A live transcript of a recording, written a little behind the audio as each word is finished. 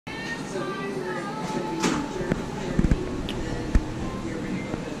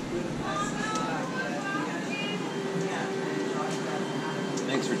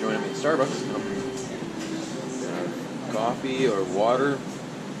Starbucks. Coffee or water.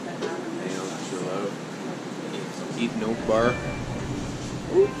 You know, chill out. Eat an oat bar.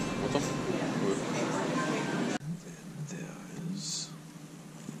 Ooh, what's up? And there's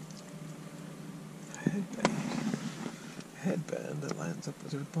a headband that lines up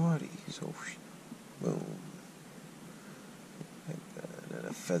with her body. So, boom. Headband and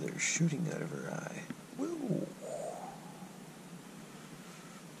a feather shooting out of her eye. Woo.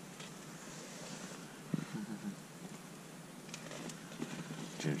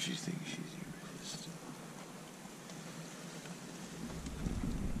 Don't you think she's irresistible?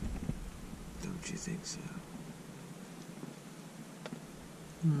 Don't you think so?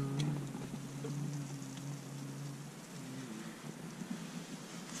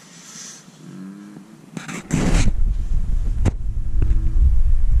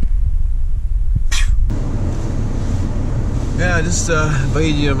 Yeah, I just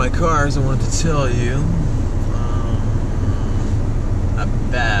invited you to my car, so I wanted to tell you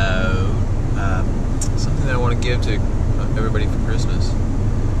about something that I want to give to everybody for Christmas.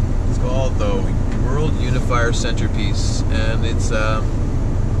 It's called the World Unifier Centerpiece, and it's a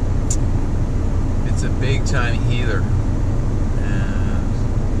big time healer. And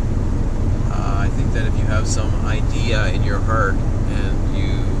I think that if you have some idea in your heart and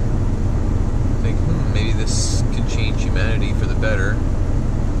you think, maybe this can change humanity for the better,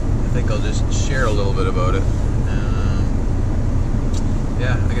 I think I'll just share a little bit about it.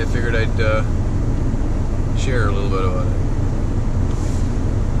 Yeah, I figured I'd share a little bit about it.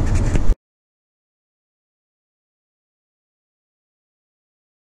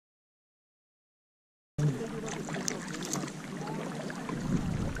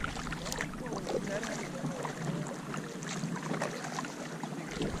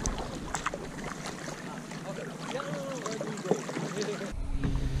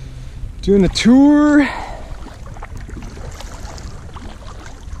 Doing a tour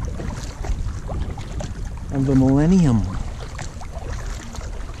of the Millennium.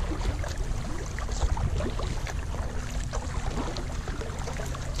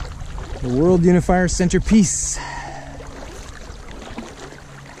 The World Unifier Centerpiece.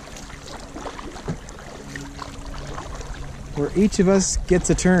 Where each of us gets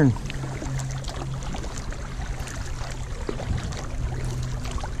a turn.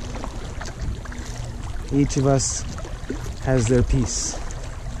 Each of us has their piece.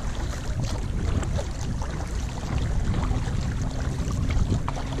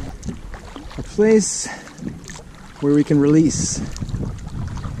 A place where we can release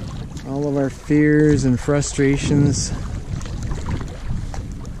all of our fears and frustrations.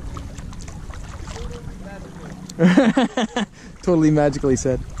 Totally magically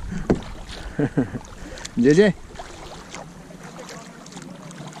said. JJ?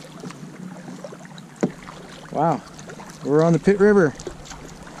 Wow, we're on the Pitt River,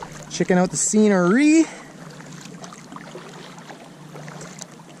 checking out the scenery.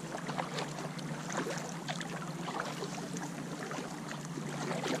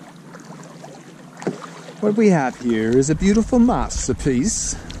 What we have here is a beautiful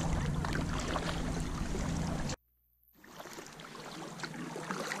masterpiece.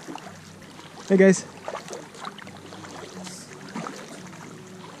 Hey guys.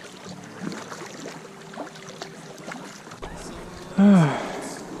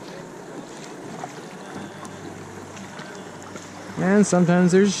 And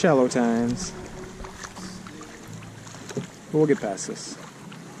sometimes there's shallow times. But we'll get past this.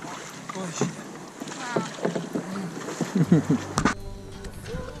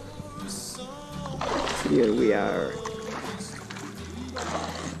 Here we are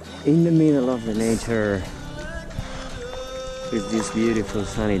in the middle of the nature with this beautiful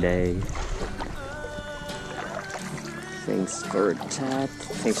sunny day. Thanks for Chad,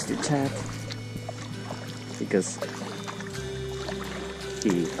 thanks to Chad, because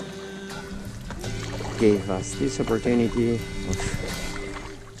he gave us this opportunity of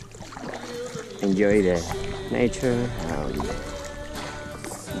enjoy the nature.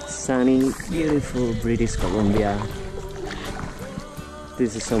 It's sunny, beautiful British Columbia.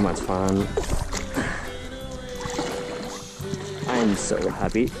 This is so much fun. I'm so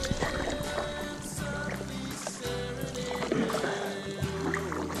happy.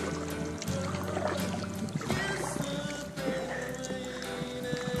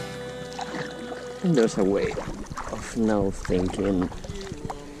 And there's a way of no thinking.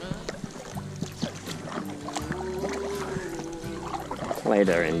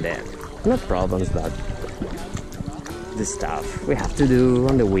 Later in there. Not problems, but the stuff we have to do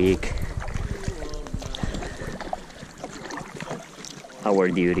on the week. our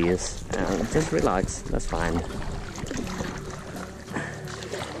duties and just relax. That's fine.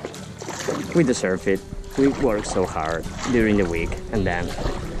 We deserve it. We work so hard during the week, and then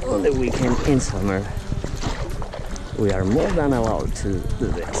on the weekend in summer we are more than allowed to do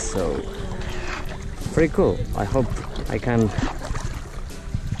this. So pretty cool. I hope I can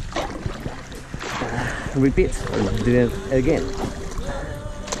repeat or do it again.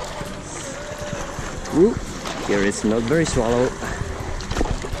 Ooh, here it's not very swallow,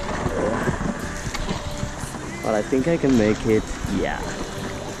 but I think I can make it. Yeah.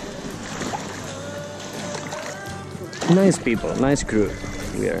 Nice people, nice crew.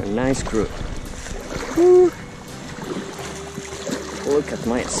 We are a nice crew. Woo. Look at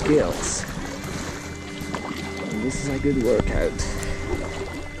my skills. And this is a good workout.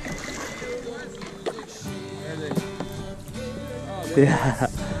 Yeah,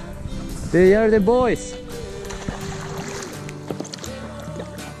 they are the boys.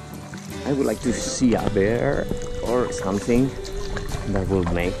 I would like to see a bear or something that will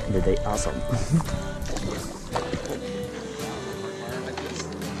make the day awesome.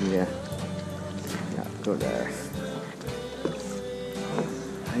 Yeah, go there.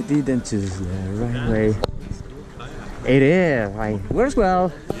 I didn't choose the right way. It is. Works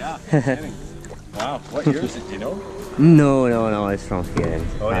well. Yeah. Wow. What year is it? Do you know? No. It's from here.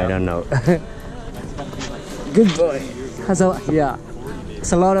 Oh, yeah. I don't know. Good boy. Yeah.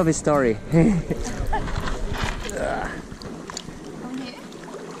 It's a lot of his story.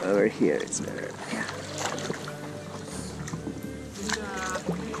 Over here, it's better.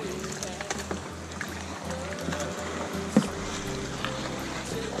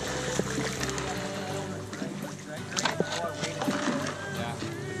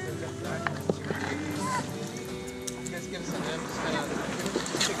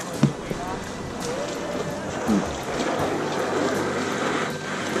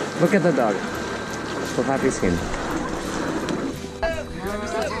 Look at the dog. So happy is him.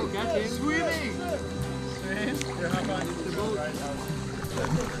 Swimming!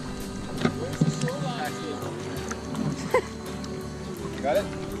 Got it?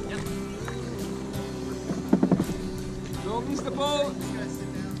 Yep. Don't miss the boat!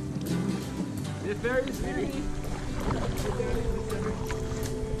 The ferry is ready.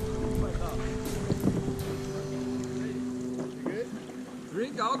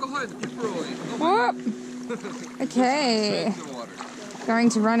 Drink alcohol and keep rolling. Whoop. Okay. Going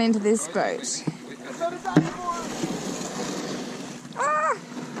to run into this boat. Ah!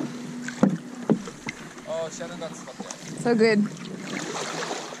 Oh, Shadow got stuck there. So good.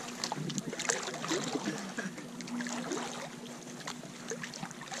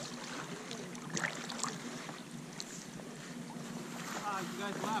 You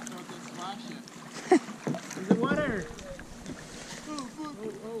guys laughed, I'll go splash you. In the water!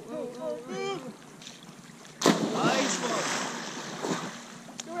 Nice one!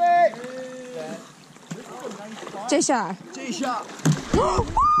 Do it! J-Sha. J-Shot!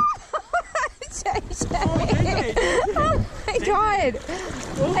 J-Sha. Oh my god.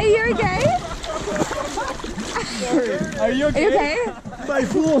 Are you okay? Are you okay? Are you okay? My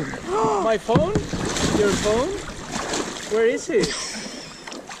phone! My phone? Your phone? Where is it?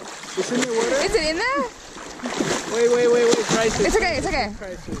 It's in the water? Is it in there? Wait, crisis. It's okay, it's okay.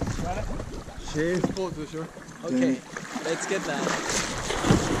 Crisis. Cheers. Okay, let's get that.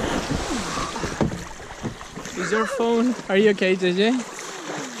 Is your phone? Are you okay, JJ?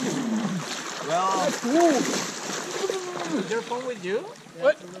 Well, Is your phone with you?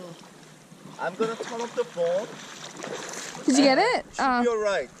 what? I'm gonna turn off the phone. Did you get it? You're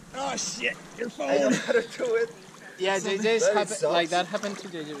right. Oh shit, your phone. I know how to do it. Yeah, JJ's That happened, sucks. like that happened to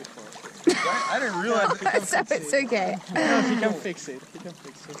JJ before. I didn't realize. So it's okay. No, he can fix it. He can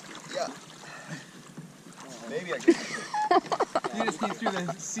fix it. Yeah. Maybe I can. You just came through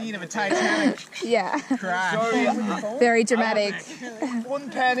the scene of a Titanic Yeah. crash. Sorry. Very dramatic. One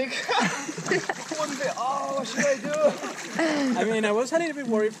panic. One bit. Oh, what should I do? I mean, I was a little bit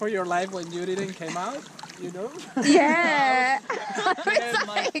worried for your life when you didn't came out, you know? Yeah. And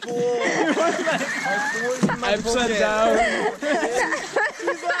my phone. My phone is in my Upside pocket. down.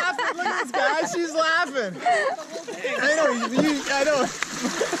 She's laughing. Look at this guy. She's laughing. I know.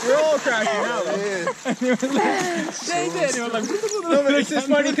 We're all cracking out. JJ, and you were like, No, but it's just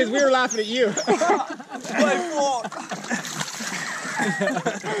funny because we were laughing at you. My fault.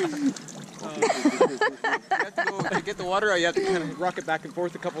 To get the water out, you have to kind of rock it back and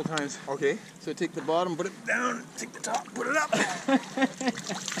forth a couple times. Okay. So take the bottom, put it down, take the top, put it up.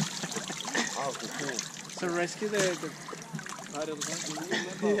 Oh, cool. so rescue the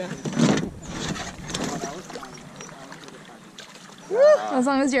Yeah. As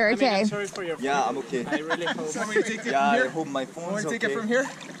long as you're I mean, okay. I'm sorry for your Yeah, I'm okay. I really hope. So we take it Yeah, from I here? hope my phone's Want to take okay. it from here?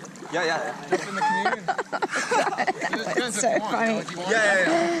 Yeah. Jump in the canoe? That's so funny.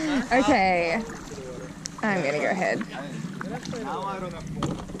 Yeah. Okay. I'm gonna go ahead. Now I don't have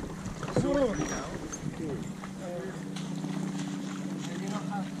phone.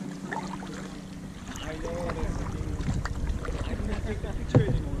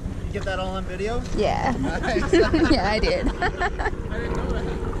 You get that all on video? Yeah. Yeah, I did.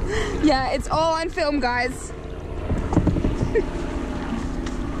 Yeah, it's all on film, guys.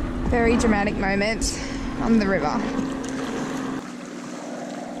 Very dramatic moment on the river.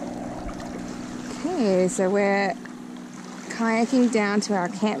 Okay, so we're kayaking down to our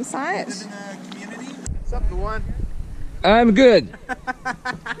campsite. What's up, the one? I'm good.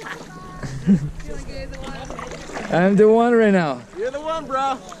 I'm the one right now. You're the one,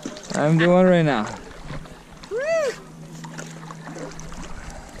 bro. I'm the one right now.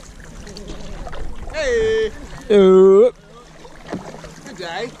 Hey. Ooh, Good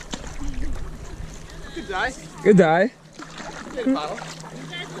day. Good day. good day. Get a bottle.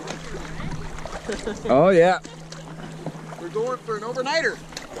 Oh yeah. We're going for an overnighter.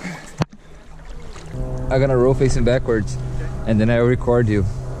 I'm gonna roll facing backwards, and then I'll record you.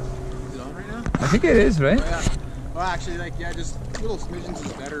 Is it on right now? I think it is, right? Oh, yeah. Well, actually, like, yeah, just little smidgens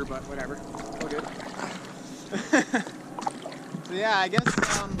is better, but whatever. All good. So yeah, I guess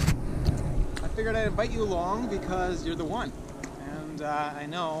I figured I'd invite you along because you're the one, and I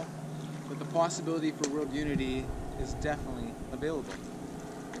know that the possibility for world unity is definitely available.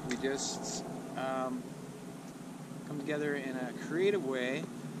 If we just come together in a creative way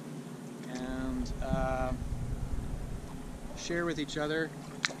and share with each other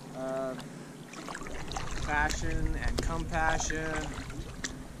passion and compassion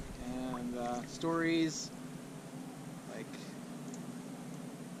and stories like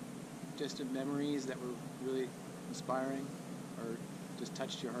distant memories that were really inspiring or just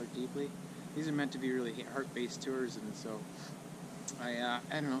touched your heart deeply. These are meant to be really heart-based tours, and so I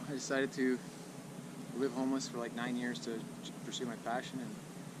don't know, I decided to live homeless for like 9 years to pursue my passion, and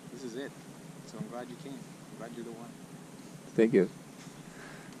this is it. So I'm glad you came. I'm glad you're the one. Thank you.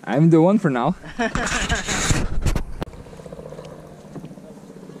 I'm the one for now.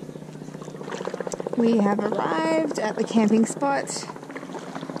 We have arrived at the camping spot.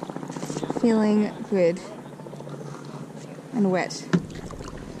 Feeling good and wet.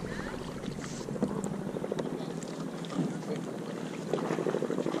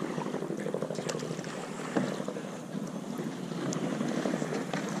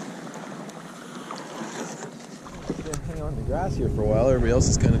 Hang on the grass here for a while. Everybody else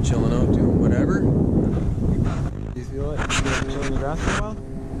is kind of chilling out, doing whatever. Do you feel it? You feel chill in the grass for a while?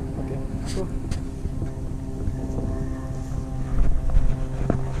 Okay, cool.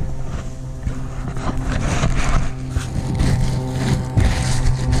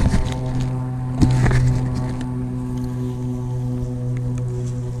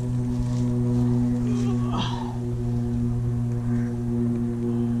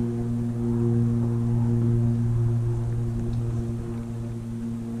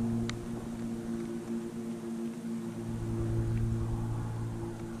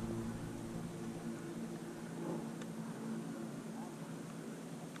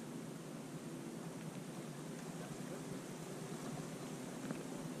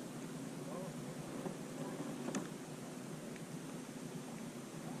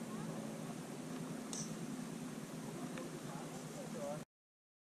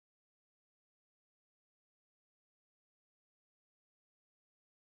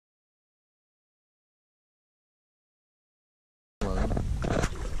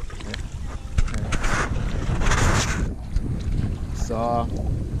 Saw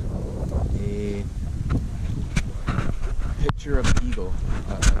a picture of an eagle,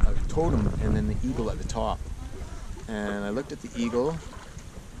 a totem, and then the eagle at the top. And I looked at the eagle,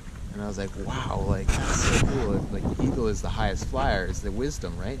 and I was like, "Wow, like that's so cool! Like the eagle is the highest flyer, is the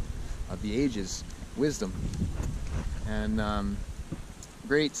wisdom, right? Of the ages, wisdom, and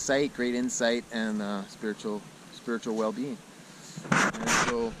great sight, great insight, and spiritual well-being." And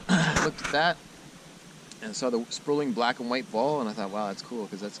so I looked at that and saw the sprawling black and white ball, and I thought, wow, that's cool,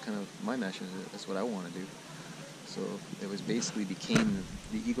 because that's kind of my mission. That's what I want to do. So it was basically became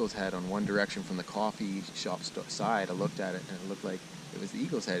the eagle's head on one direction from the coffee shop side. I looked at it, and it looked like it was the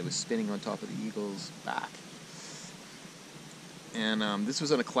eagle's head. It was spinning on top of the eagle's back. And this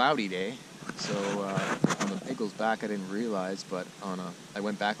was on a cloudy day, so on the eagle's back I didn't realize, but I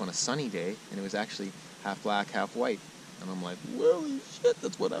went back on a sunny day, and it was actually half black, half white. And I'm like, holy shit,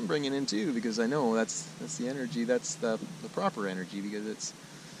 that's what I'm bringing in too, because I know that's the energy, that's the proper energy, because it's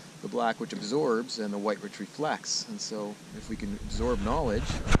the black which absorbs and the white which reflects. And so if we can absorb knowledge,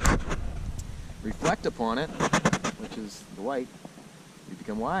 reflect upon it, which is the white, we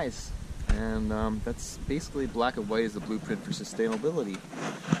become wise. And that's basically black and white is the blueprint for sustainability.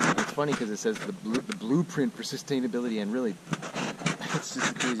 And it's funny because it says the blueprint for sustainability, and really, it's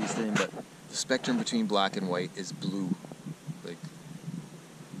just the craziest thing, but the spectrum between black and white is blue. Like,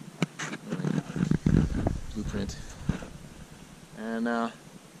 blueprint. And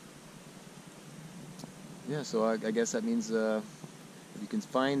yeah, so I guess that means if you can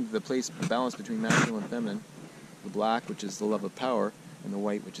find the balance between masculine and feminine, the black, which is the love of power, and the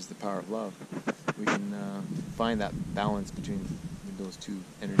white, which is the power of love, we can find that balance between those two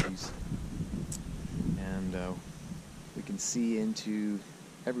energies. And we can see into,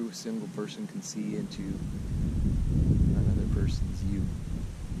 every single person can see into another person's you.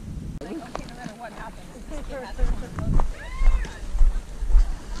 Okay, no matter what happens.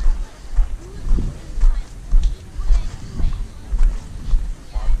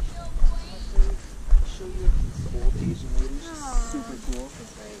 Show you the old Asian ladies. Super cool.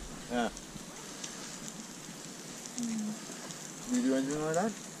 Yeah. Do you do anything like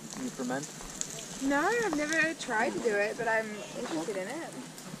that? Do you ferment? No, I've never tried to do it, but I'm interested in it.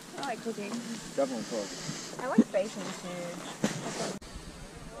 I like cooking. Definitely cool. I like baking too.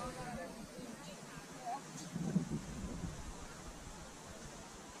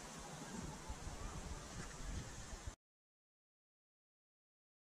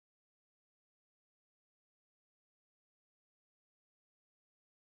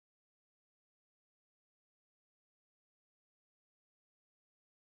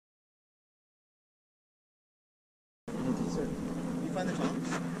 You find the tongs?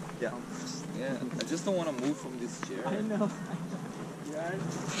 Yeah. Yeah, I just don't want to move from this chair. I know. Yeah,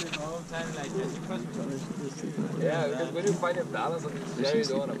 all the time like this. Yeah, because when you find a balance on this chair, you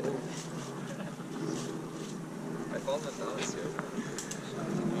don't want to move. I found my balance here.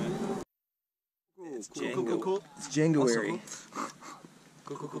 It's Django. Cool. It's Django-ary.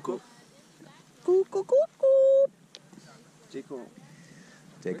 Cool. Cool. Jacob.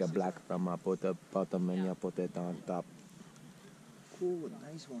 Take a black from a bottom and you put it on top. Cool.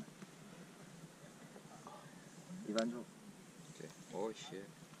 Nice one. Evangel. Okay. Oh shit.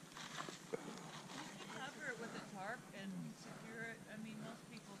 Cover it with a tarp and secure it. I mean, most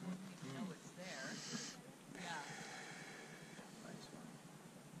people wouldn't even know it's there.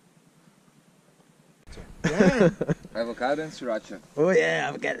 Yeah. Avocado and sriracha. Oh yeah,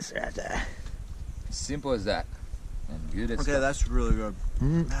 I've got sriracha. Simple as that. And good as Okay, that's really good.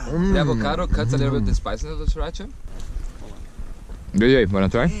 The avocado cuts a little bit the spiciness of the sriracha. DJ, wanna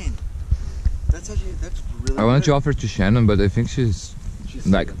try? Man, that's really I wanted good. to offer to Shannon, but I think she's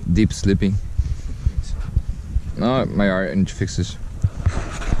like deep sleeping. No, my art and fix this.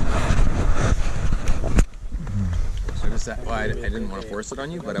 So just that, well, I didn't want to force it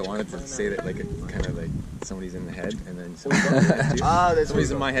on you, but I wanted to say that like kind of like somebody's in the head and then somebody's in the head too.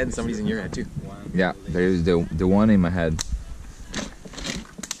 Somebody's in my head and somebody's in your head too. Yeah, there's the one in my head.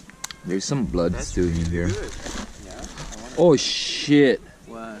 There's some blood still in here. Oh shit!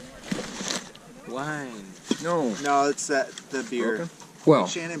 What? Wine. No. No, it's the beer. Broken? Well,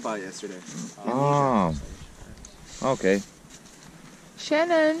 Shannon bought it yesterday. oh, okay.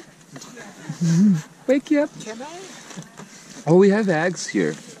 Shannon. Wake you up. Can I? Oh, we have eggs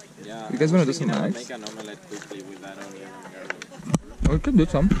here. Yeah. You guys wanna do some eggs? Make an omelette quickly with that onion and garlic. Oh, we could do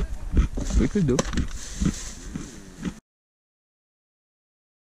some. We could do.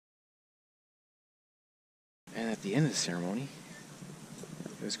 And at the end of the ceremony,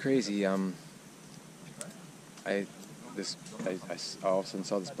 it was crazy. I all of a sudden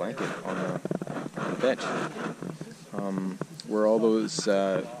saw this blanket on the bench, where all those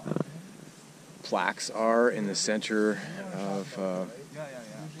plaques are in the center of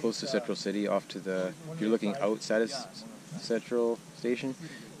close to Central City. Off to the, if you're looking outside of Central Station,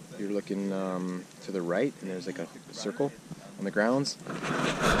 you're looking to the right, and there's like a circle on the grounds.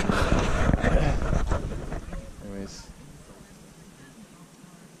 Anyways,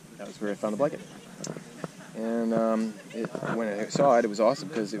 that was where I found the blanket. And when I saw it, it was awesome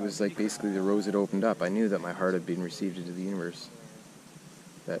because it was like basically the rose had opened up. I knew that my heart had been received into the universe.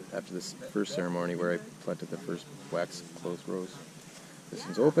 That after this first ceremony where I planted the first wax closed rose, this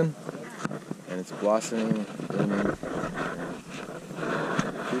one's open and it's blossoming, blooming.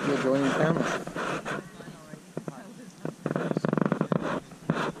 People are joining the family.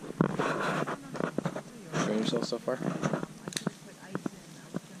 Enjoying yourself so far?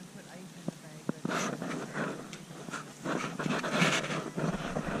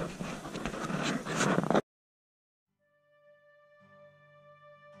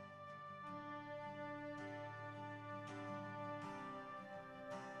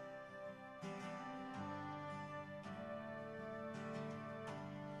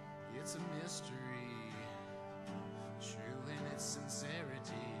 it's a mystery, true in its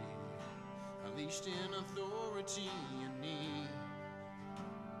sincerity, unleashed in authority and need,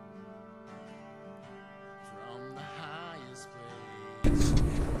 from the highest place.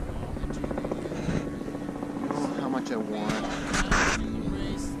 You know how much I want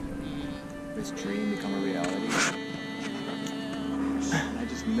this dream become a reality? I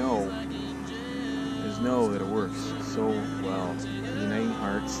just know that it works so well. Uniting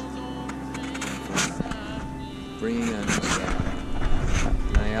hearts, bringing in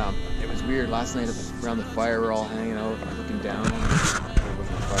it was weird. Last night around the fire, we're all hanging out, looking down. It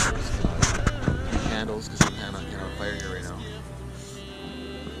wasn't a fire, it was 3 candles, because we can't have a fire here right now.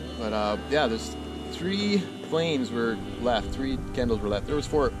 But yeah, there's 3 flames were left, 3 candles were left. There was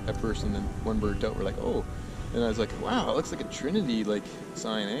 4 at first, and then 1 burnt out. We're like, oh. And I was like, wow, it looks like a Trinity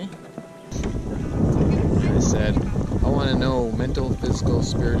sign, eh? I said, I want to know mental, physical,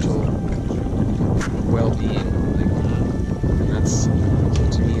 spiritual well-being. And that's,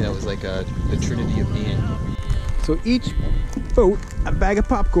 to me, that was like the Trinity of being. So each boat a bag of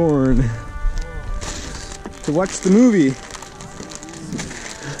popcorn to watch the movie.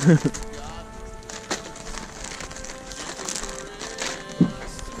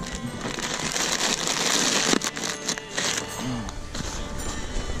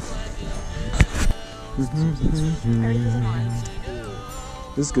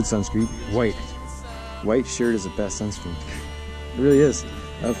 This is good sunscreen. White shirt is the best sunscreen. It really is.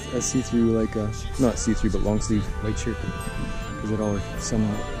 A see-through, like not see-through, but long sleeve white shirt, because it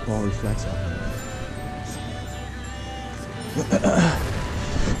somewhat all reflects off.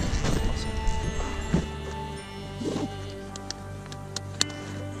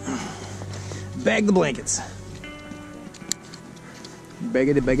 Bag the blankets.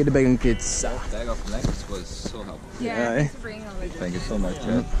 Bag the blankets. Bag of blankets was so helpful. Yeah, thanks for bringing all this. Thank you so much,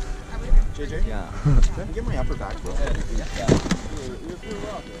 Jed. JJ? Yeah. Can you get my upper back, bro? Yeah. You're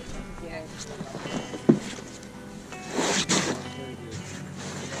well, Yeah.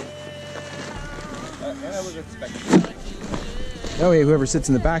 And I was expecting. That way, whoever sits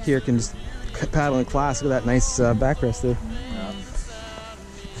in the back here can just paddle in class. Look at that nice backrest there.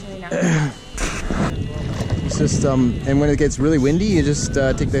 It's just, and when it gets really windy, you just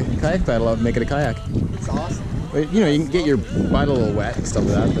take the kayak paddle out and make it a kayak. It's awesome. But, you know, you can get your butt a little wet and stuff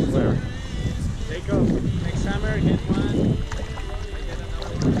like that, but whatever. Jacob, next summer, get one.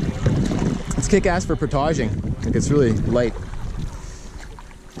 It's kick-ass for portaging. Like, it's really light.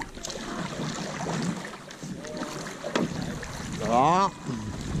 Ah.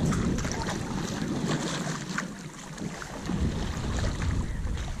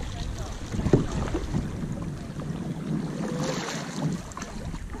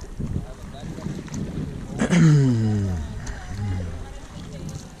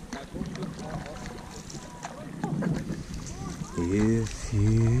 If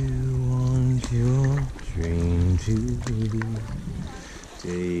you want your dream to be,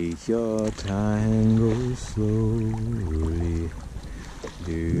 take your time, go slowly.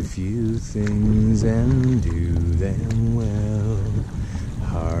 Do few things and do them well.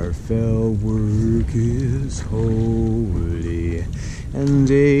 Heartfelt work is holy, and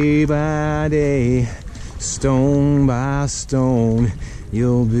day by day, stone by stone,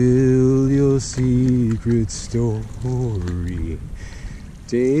 you'll build your secret story.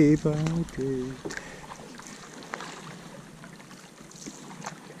 Day by day.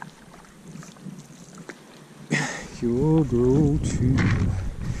 You'll grow too.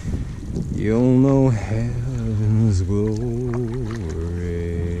 You'll know heaven's glory.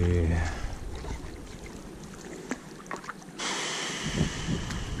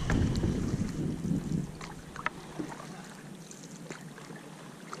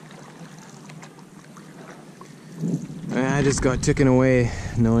 I just got taken away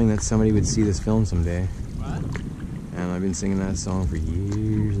knowing that somebody would see this film someday. What? And I've been singing that song for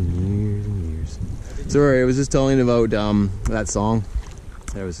years and years and years. Sorry, I was just telling about that song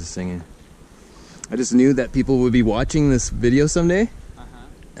that I was just singing. I just knew that people would be watching this video someday.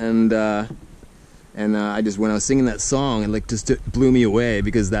 And I just, when I was singing that song, it like just blew me away,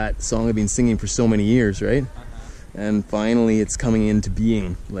 because that song I've been singing for so many years, right? And finally it's coming into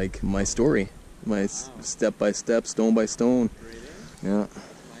being, like my story. My step by step, stone by stone. Yeah.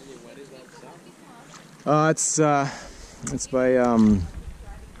 What is that song? It's by I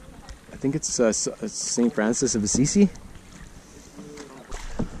think it's St. Francis of Assisi.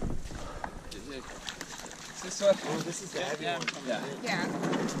 This one? Oh, this is the heavy one. Yeah. Yeah.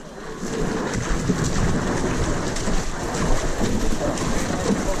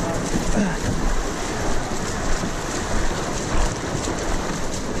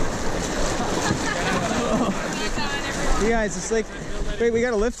 guys, it's like, wait, we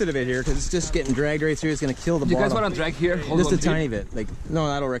gotta lift it a bit here because it's just getting dragged right through. It's gonna kill the bottom. You guys want to drag here? Hold Just on a tiny bit. Like, no,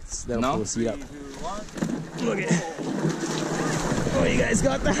 that'll No? pull the seat up. Look at. Oh, you guys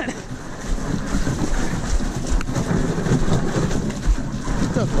got that?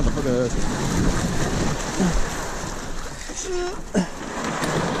 Tough motherfuckers.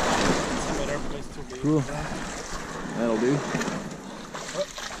 Cool. That'll do.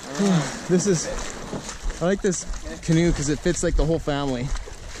 This is. I like this canoe because it fits like the whole family.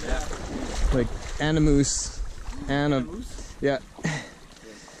 Yeah. Like, and a moose. And a. Yeah.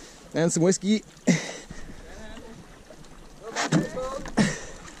 And some whiskey.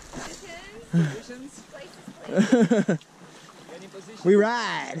 We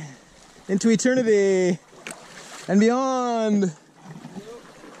ride into eternity and beyond.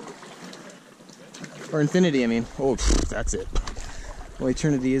 Or infinity, I mean. Oh, that's it. Well,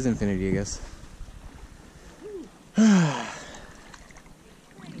 eternity is infinity, I guess. God.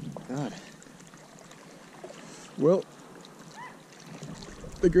 Well,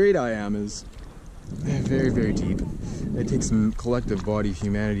 the great I am is very, very deep. It takes some collective body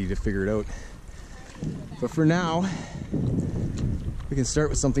humanity to figure it out. But for now, we can start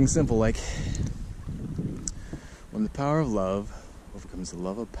with something simple like, when the power of love overcomes the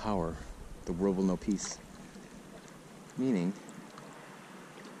love of power, the world will know peace. Meaning,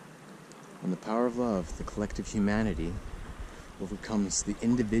 when the power of love, the collective humanity, overcomes the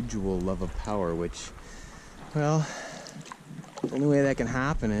individual love of power, which, well, the only way that can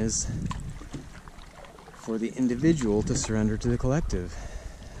happen is for the individual to surrender to the collective.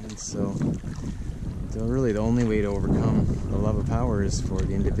 And so really the only way to overcome the love of power is for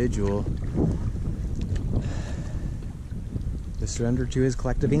the individual to surrender to his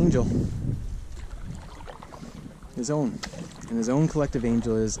collective angel. His own. And his own collective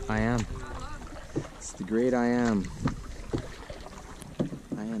angel is I am. It's the great I am.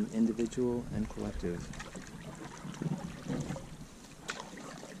 I am individual and collective.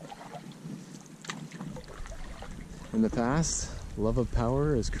 In the past, love of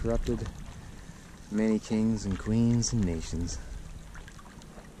power has corrupted many kings and queens and nations.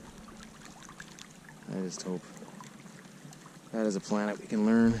 I just hope that as a planet we can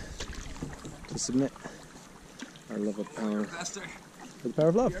learn to submit our love of power for the power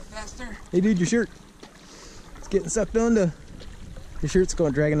of love. Hey dude, your shirt. It's getting sucked onto. Your shirt's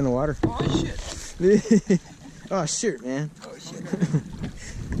going dragging in the water. Oh shit. Oh shit, man. Oh shit.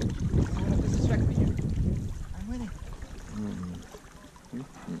 I'm winning.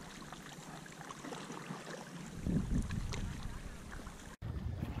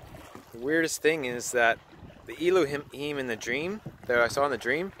 The weirdest thing is that the Elohim in the dream that I saw in the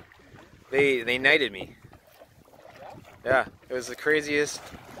dream, they knighted me. Yeah, it was the craziest,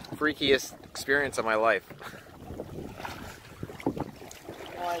 freakiest experience of my life.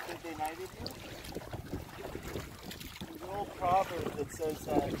 Why I think they knighted you? There's an old proverb that says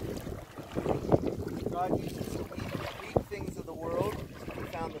that God uses the weak things of the world to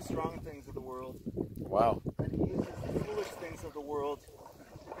confound the strong things of the world. Wow. And he uses the foolish things of the world to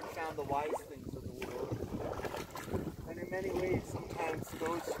confound the wise things of the world. And in many ways, sometimes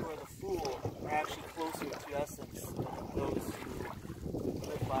those who are the fool are actually closer to essence than those who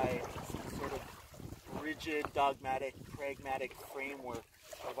live by some sort of rigid, dogmatic, pragmatic framework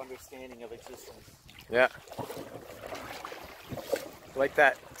of understanding of existence. Yeah. Like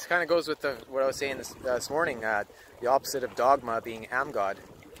that. This kind of goes with what I was saying this morning, the opposite of dogma being am God.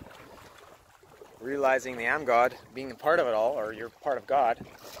 Realizing the am God, being a part of it all, or you're part of God,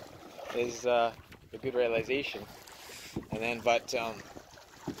 is a good realization. And then,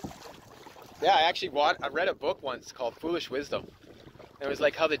 yeah, I read a book once called Foolish Wisdom. And it was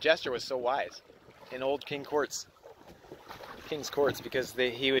like how the jester was so wise in old king's courts, because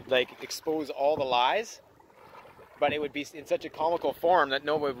he would like expose all the lies, but it would be in such a comical form that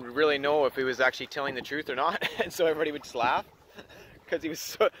no one would really know if he was actually telling the truth or not. And so everybody would just laugh because he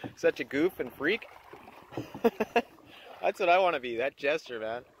was such a goof and freak. That's what I want to be, that jester,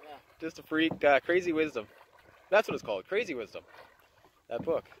 man. Yeah. Just a freak, crazy wisdom. That's what it's called, Crazy Wisdom. That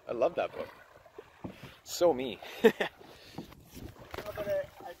book. I love that book. So me. No, but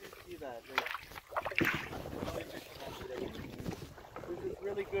I did see that. There's this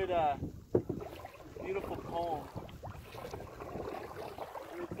really good, beautiful poem.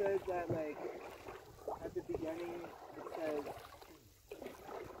 It says that, like, at the beginning, it says,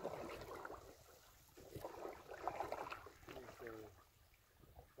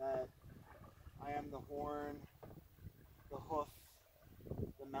 that I am the horn, the hoof,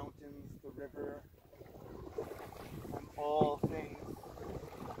 the mountains, the river, I'm all things.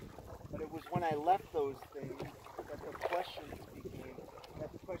 But it was when I left those things that the question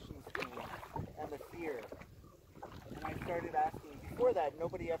that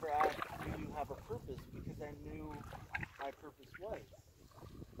nobody ever asked, do you have a purpose? Because I knew my purpose was.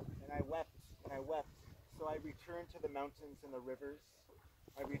 And I wept and I wept. So I returned to the mountains and the rivers.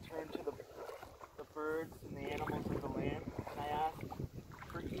 I returned to the birds and the animals of the land. And I asked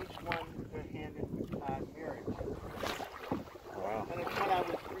for each one their hand in marriage. Wow. And it's when I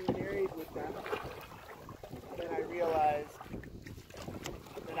was remarried with them that I realized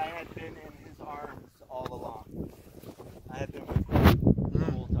that I had been in his arms all along. I had been with him the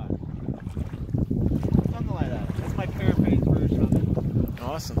whole time. Something like that. That's my paraphrase version of it.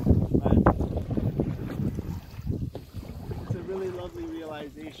 Awesome. But it's a really lovely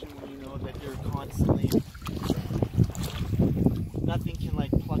realization when you know that you're constantly, nothing can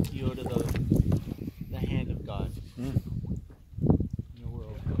like pluck you out of the hand of God in the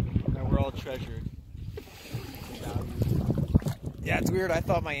world. And we're all treasured and valued. Yeah, it's weird. I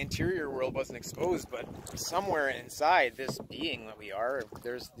thought my interior world wasn't exposed, but somewhere inside this being that we are,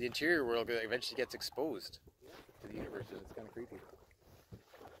 there's the interior world that eventually gets exposed to the universe. It's kind of creepy.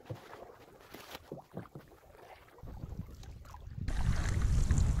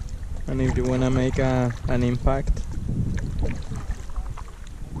 And if you wanna make an impact,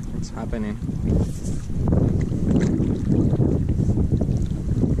 it's happening.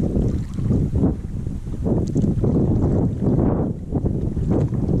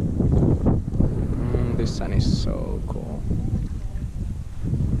 This sun is so cool.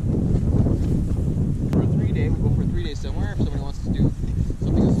 For a 3-day, we'll go for a 3-day somewhere. If somebody wants to do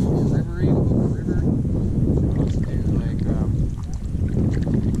something that's a little more rivery, we'll go for river. If somebody wants to do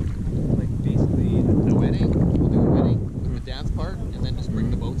like basically a wedding, we'll do a wedding with the dance part, and then just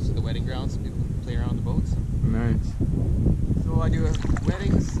bring the boats to the wedding grounds so people can play around the boats. Nice. So I do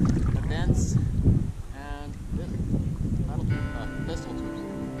weddings, events, and festival tours.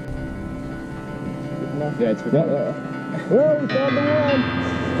 Yeah, it's forgot that. Well, we found the one!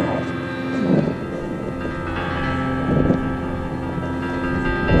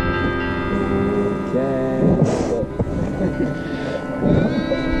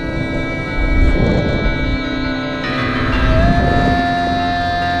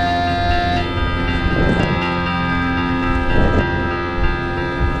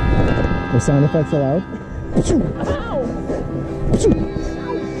 The sound effects allowed? What's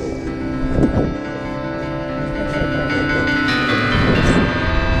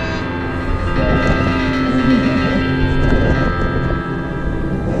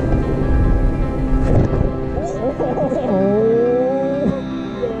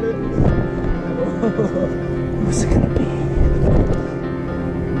it gonna be?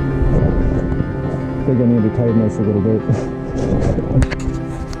 I think I need to tighten this a little bit.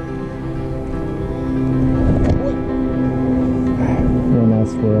 One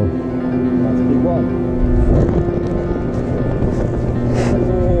last swirl. That's a big one.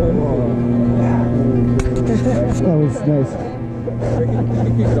 That was nice. You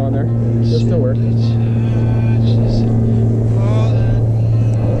can keep it on there. It'll still work. There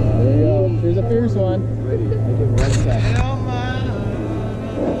you go. Here's a fierce one. Make it one second.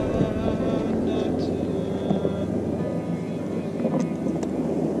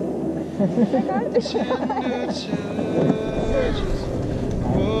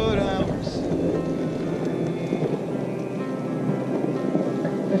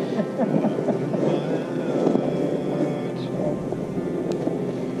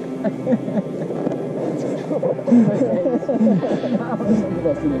 The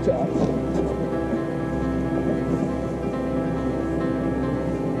best in the chat.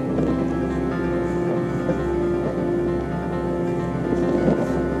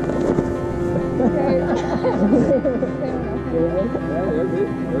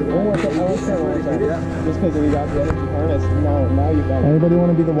 Just because we got the energy harness, now you got it. Anybody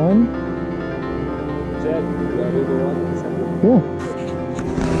want to be the one? Jed, you want to be the one? Cool.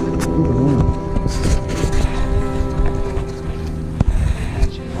 Be the one.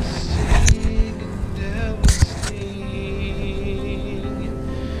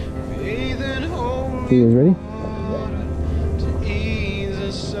 You guys ready?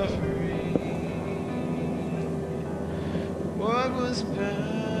 What was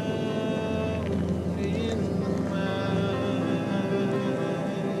bound in the mind,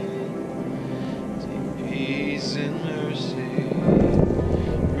 deep peace and mercy,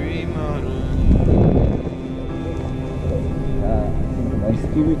 remodeling. My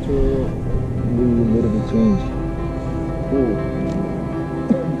spiritual will a little bit change.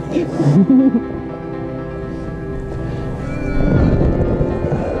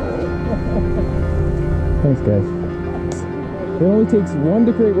 Thanks, guys. It only takes one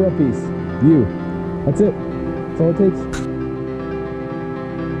to create world peace. You. That's it. That's all it takes.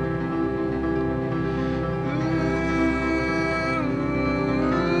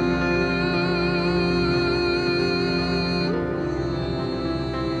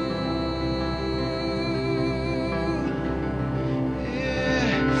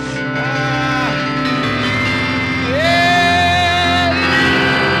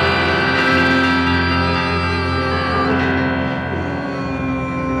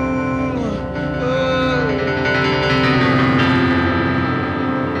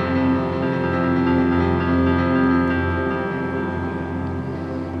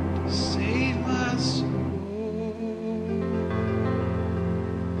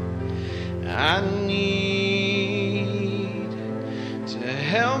 to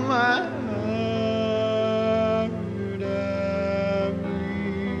help my heart breathe.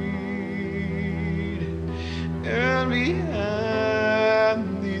 And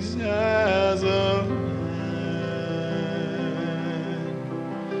behind these eyes of mine,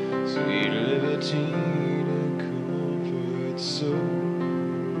 sweet libertine and comfort so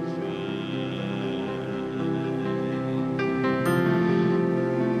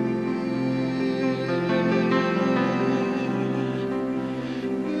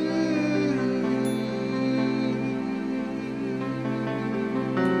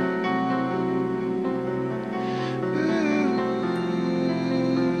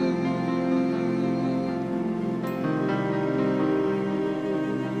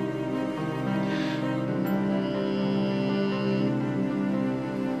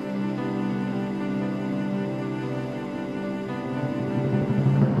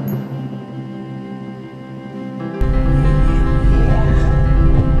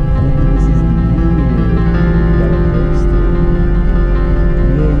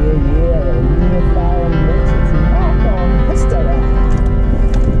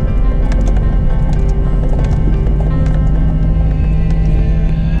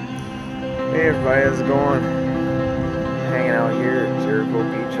Hey everybody, how's it going? Hanging out here at Jericho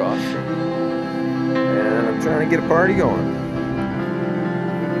Beach Offshore. And I'm trying to get a party going.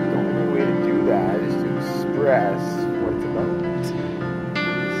 The only way to do that is to express what it's about.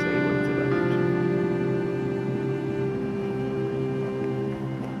 Say what it's about.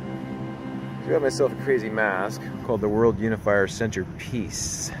 So I got myself a crazy mask called the World Unifier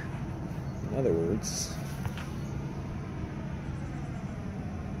Centerpiece. In other words,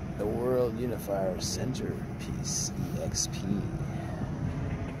 the World Unifier Centerpiece EXP.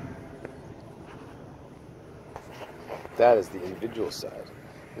 That is the individual side.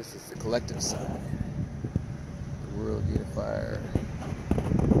 This is the collective side. The World Unifier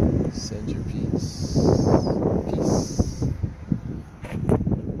Centerpiece. Peace.